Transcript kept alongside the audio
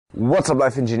What's up,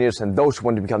 life engineers and those who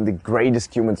want to become the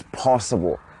greatest humans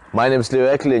possible? My name is Leo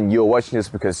Eckley and you're watching this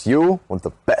because you want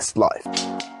the best life.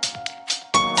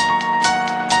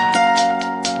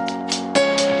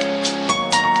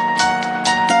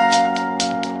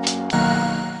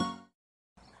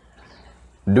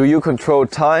 Do you control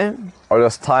time or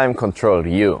does time control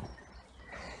you?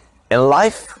 In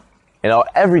life, in our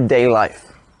everyday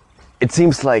life, it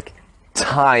seems like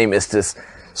time is this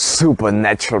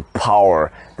supernatural power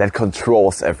that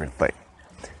controls everything.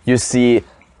 You see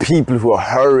people who are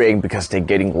hurrying because they're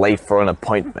getting late for an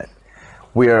appointment.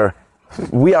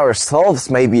 We ourselves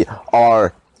maybe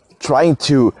are trying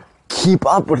to keep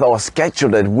up with our schedule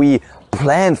that we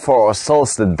planned for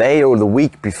ourselves the day or the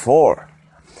week before.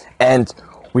 And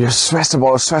we are stressed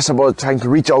about trying to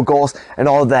reach our goals and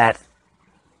all that.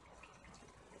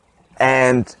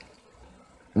 And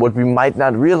what we might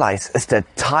not realize is that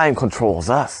time controls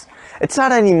us. It's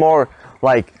not anymore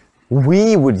like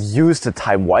we would use the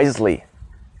time wisely.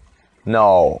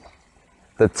 No,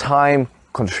 the time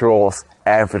controls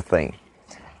everything.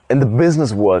 In the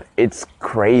business world, it's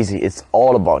crazy. It's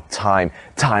all about time.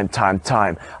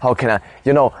 How can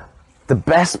the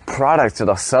best products that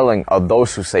are selling are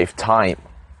those who save time.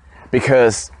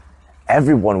 Because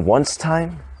everyone wants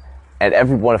time and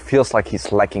everyone feels like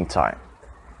he's lacking time.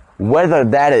 Whether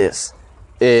that is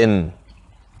in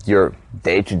your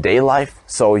day-to-day life,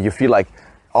 so you feel like,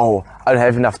 oh, I don't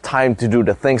have enough time to do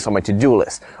the things on my to-do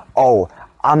list. Oh,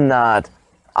 I'm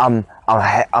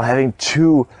having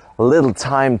too little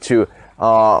time to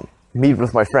meet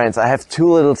with my friends. I have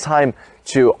too little time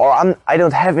I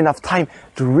don't have enough time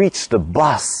to reach the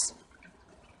bus.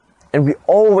 And we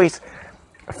always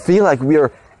feel like we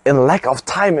are in lack of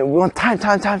time and we want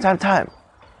time.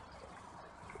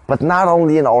 But not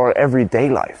only in our everyday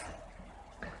life.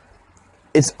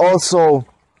 It's also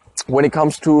when it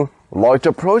comes to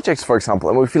larger projects, for example,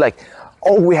 and we feel like,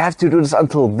 oh, we have to do this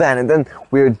until then, and then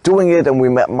we're doing it and we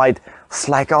might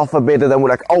slack off a bit, and then we're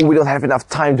like, oh, we don't have enough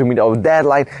time to meet our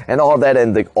deadline and all that,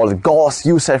 and all the goals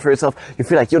you set for yourself, you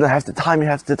feel like you don't have the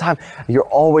time, You're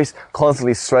always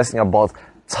constantly stressing about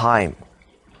time.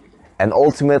 And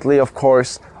ultimately, of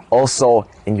course, also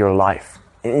in your life,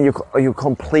 in your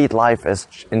complete life as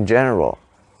in general.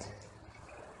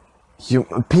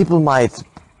 People might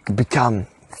become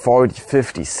 40,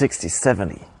 50, 60,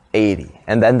 70, 80,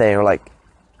 and then they are like,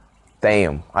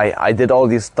 damn, I did all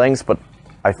these things, but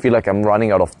I feel like I'm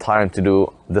running out of time to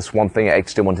do this one thing I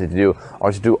actually wanted to do,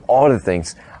 or to do all the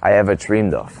things I ever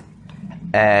dreamed of.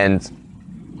 And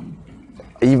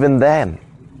even then,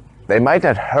 they might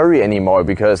not hurry anymore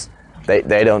because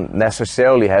they don't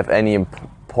necessarily have any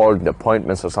important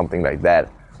appointments or something like that.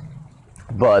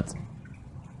 But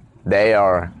they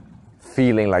are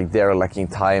feeling like they're lacking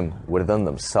time within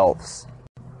themselves.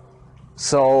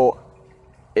 So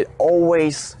it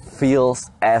always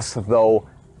feels as though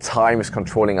time is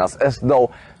controlling us, as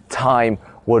though time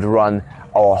would run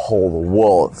our whole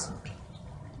world.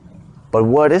 But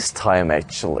what is time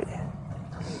actually?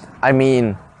 I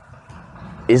mean,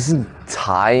 isn't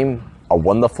time a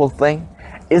wonderful thing?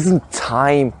 Isn't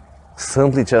time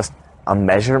simply just a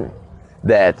measure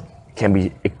that can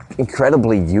be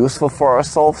incredibly useful for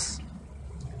ourselves?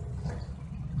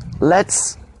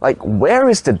 Where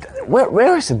is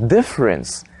the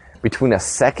difference between a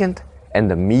second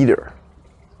and a meter?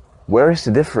 Where is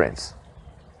the difference?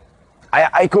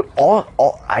 I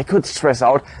could stress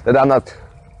out that I'm not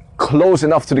close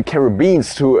enough to the Caribbean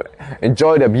to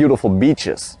enjoy their beautiful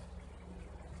beaches.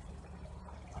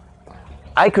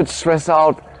 I could stress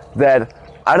out that,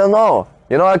 I don't know,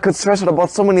 I could stress out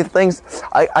about so many things.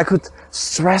 I could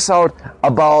stress out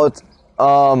about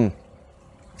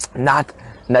not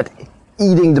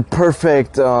eating the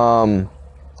perfect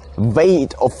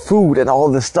weight of food and all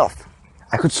this stuff.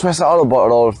 I could stress out about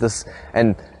all of this,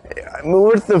 and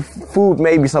with the food,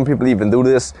 maybe some people even do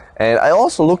this, and I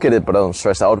also look at it, but I don't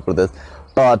stress out with it.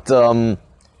 But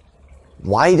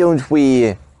why don't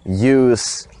we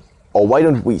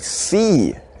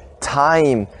see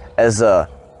time as a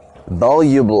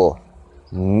valuable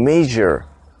measure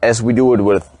as we do it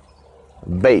with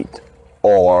weight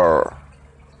or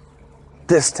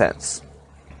distance?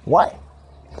 Why?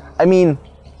 I mean,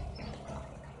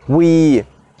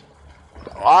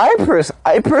 I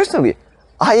personally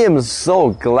am so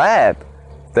glad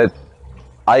that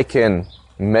I can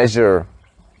measure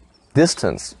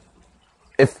distance.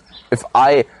 If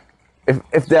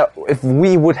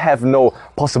we would have no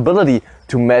possibility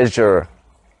to measure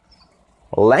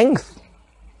length,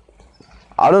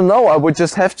 I don't know, I would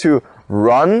just have to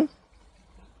run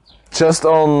just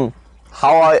on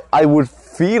how I would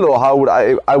feel, or how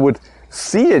I would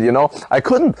see it, you know. I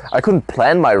couldn't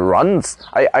plan my runs.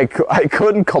 I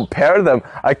couldn't compare them.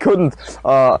 I couldn't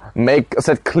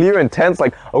set clear intents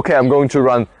like, okay, I'm going to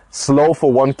run slow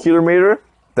for 1 kilometer,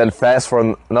 then fast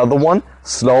for another one,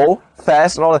 slow,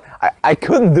 fast, and all that. I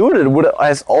couldn't do it with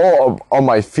as all on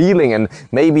my feeling, and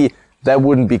maybe that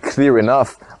wouldn't be clear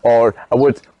enough. Or I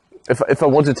would, if I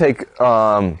want to take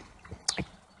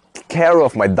care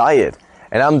of my diet,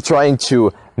 and I'm trying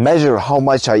to measure how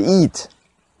much I eat,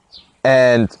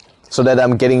 and so that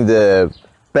I'm getting the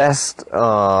best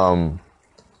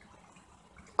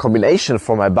combination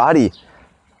for my body,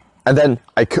 and then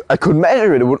I could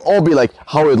measure it. It would all be like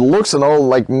how it looks and all,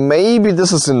 like maybe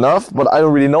this is enough, but I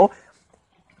don't really know.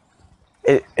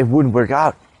 It wouldn't work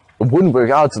out. It wouldn't work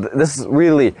out. So this is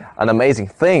really an amazing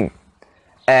thing.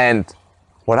 And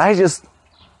what I just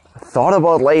thought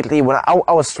about lately, when I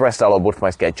was stressed out with my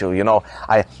schedule, you know,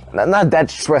 not that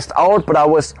stressed out, but I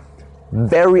was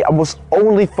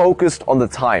only focused on the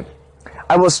time.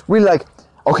 I was really like,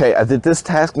 okay, I did this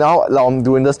task now I'm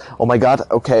doing this. Oh my God,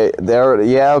 okay,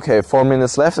 okay, 4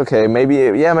 minutes left. Okay,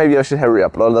 maybe I should hurry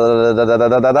up.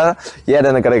 Yeah,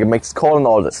 then I gotta make this call and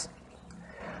all this.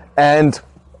 And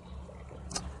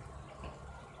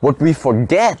what we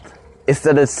forget is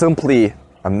that it's simply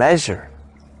a measure.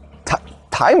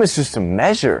 Time is just a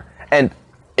measure, and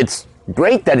it's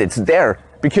great that it's there,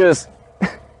 because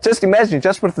just imagine,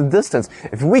 just with the distance,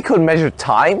 if we could measure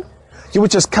time, you would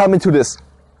just come into this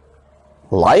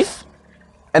life,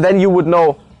 and then you would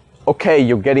know, okay,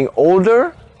 you're getting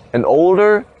older and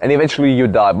older, and eventually you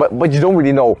die, but you don't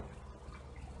really know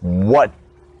what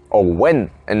or when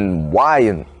and why,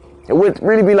 and it would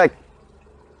really be like,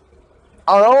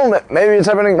 I don't know, maybe it's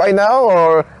happening right now,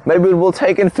 or maybe it will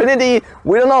take infinity,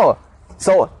 we don't know.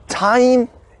 So time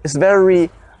is a very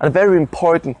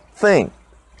important thing.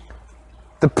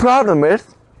 The problem is,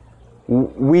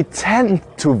 we tend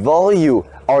to value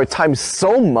our time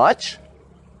so much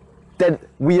that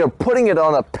we are putting it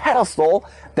on a pedestal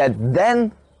that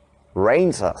then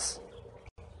reigns us.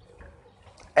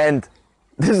 And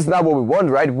this is not what we want,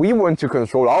 right? We want to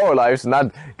control our lives,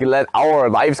 not let our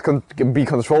lives be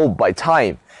controlled by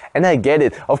time. And I get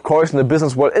it. Of course, in the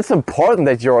business world, it's important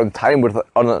that you're on time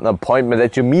on an appointment,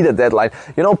 that you meet a deadline.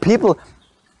 You know, people,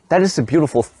 that is a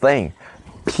beautiful thing.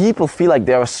 People feel like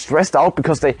they are stressed out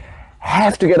because they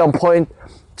have to get on point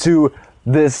to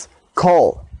this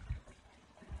call.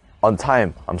 On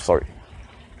time, I'm sorry.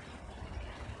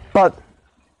 But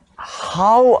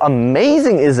how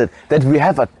amazing is it that we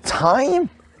have time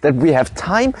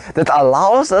that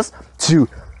allows us to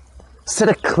set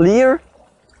a clear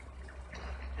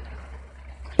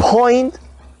point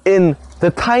in the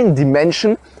time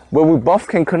dimension where we both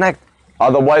can connect.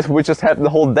 Otherwise, we just have the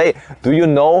whole day. Do you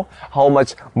know how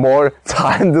much more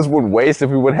time this would waste if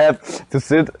we would have to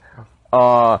sit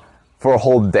for a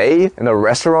whole day in a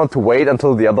restaurant to wait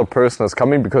until the other person is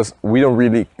coming, because we don't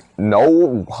really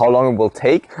know how long it will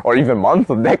take, or even months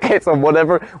or decades or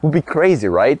whatever? It would be crazy,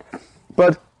 right?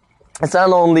 But it's not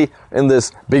only in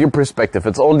this bigger perspective,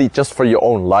 it's only just for your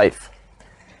own life.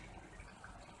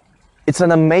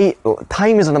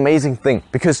 Time is an amazing thing,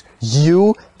 because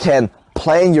you can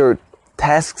plan your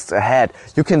tasks ahead.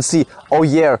 You can see, oh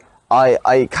yeah,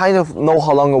 I kind of know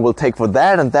how long it will take for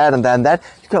that and that and that and that.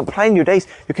 You can plan your days.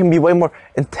 You can be way more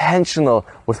intentional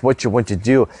with what you want to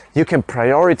do. You can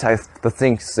prioritize the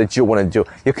things that you want to do.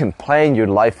 You can plan your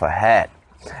life ahead.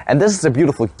 And this is a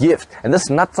beautiful gift. And this is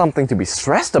not something to be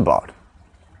stressed about.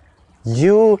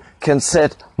 You can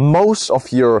set most of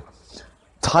your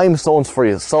time zones for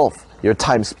yourself, your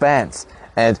time spans,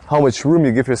 and how much room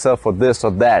you give yourself for this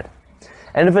or that.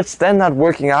 And if it's then not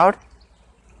working out,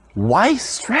 why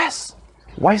stress?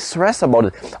 Why stress about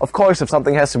it? Of course, if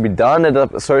something has to be done at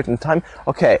a certain time,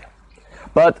 okay.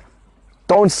 But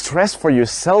don't stress for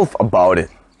yourself about it.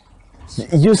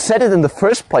 You set it in the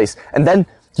first place, and then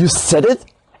you set it,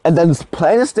 and then this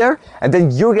plan is there, and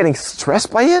then you're getting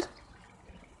stressed by it?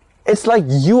 It's like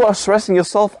you are stressing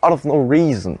yourself out of no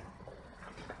reason.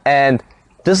 And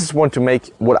this is what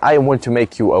I want to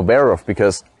make you aware of,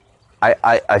 because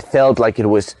I felt like it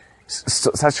was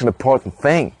such an important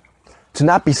thing. To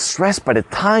not be stressed by the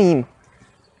time,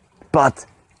 but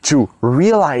to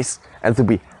realize and to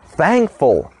be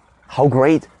thankful how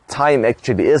great time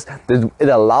actually is. That it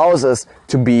allows us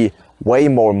to be way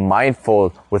more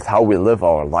mindful with how we live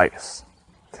our lives.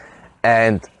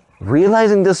 And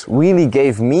realizing this really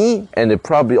gave me, and it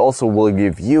probably also will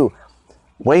give you,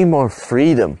 way more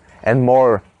freedom and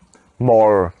more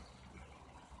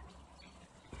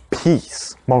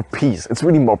peace. More peace. It's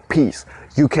really more peace.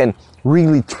 You can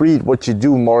really treat what you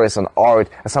do more as an art,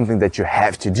 as something that you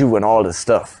have to do and all this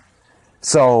stuff.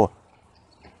 So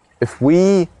if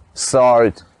we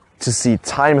start to see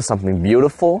time as something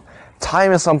beautiful,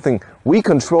 time as something we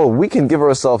control, we can give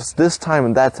ourselves this time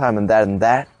and that time and that and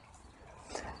that,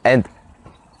 and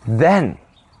then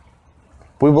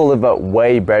we will live a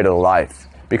way better life,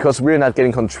 because we're not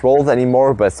getting controlled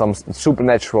anymore by some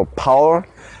supernatural power,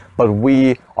 but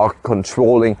we are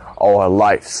controlling our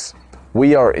lives.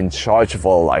 We are in charge of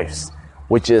our lives,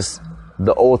 which is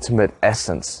the ultimate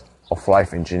essence of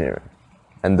life engineering.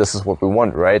 And this is what we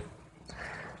want, right?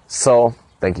 So,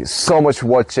 thank you so much for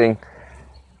watching.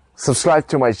 Subscribe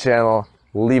to my channel,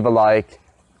 leave a like,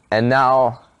 and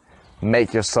now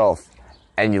make yourself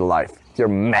and your life your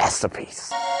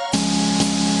masterpiece.